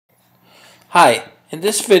Hi, in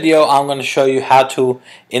this video I'm going to show you how to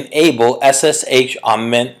enable SSH on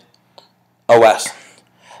Mint OS.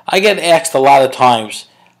 I get asked a lot of times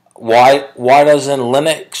why doesn't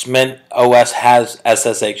Linux Mint OS has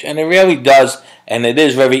SSH, and it really does, and it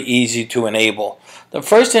is very easy to enable. The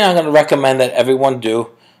first thing I'm going to recommend that everyone do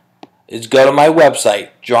is go to my website,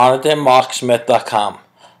 JonathanMarkSmith.com.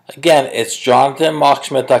 Again, it's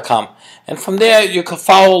JonathanMarkSmith.com, and from there you can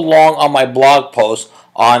follow along on my blog post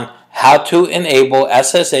on how to enable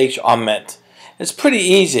SSH on Mint. It's pretty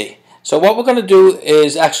easy. So what we're going to do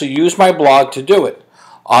is actually use my blog to do it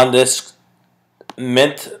on this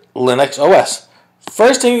Mint Linux OS.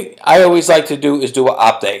 First thing I always like to do is do an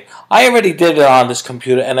update. I already did it on this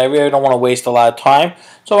computer and I really don't want to waste a lot of time.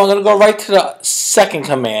 So I'm going to go right to the second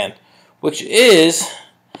command, which is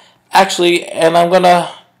actually, and I'm going to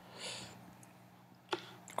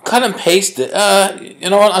cut and paste it. You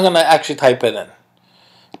know what? I'm going to actually type it in.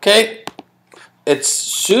 Okay, it's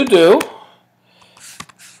sudo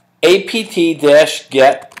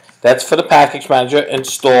apt-get, that's for the package manager,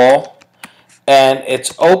 install, and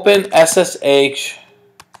it's open SSH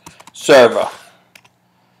server.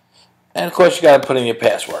 And of course you got to put in your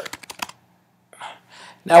password.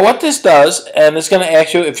 Now what this does, and it's going to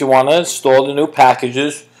ask you if you want to install the new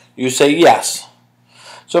packages, you say yes.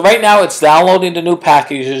 So right now it's downloading the new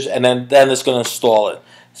packages and then it's going to install it.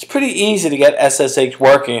 It's pretty easy to get SSH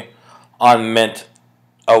working on Mint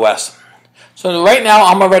OS. So right now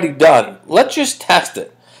I'm already done. Let's just test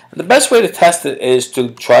it. And the best way to test it is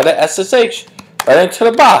to try the SSH right into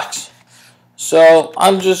the box. So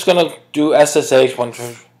I'm just going to do SSH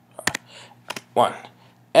 1.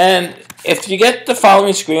 And if you get the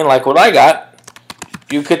following screen like what I got,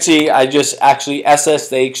 you could see I just actually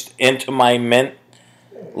SSH'd into my Mint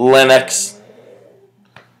Linux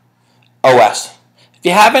OS. If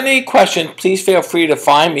you have any questions, please feel free to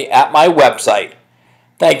find me at my website.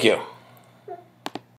 Thank you.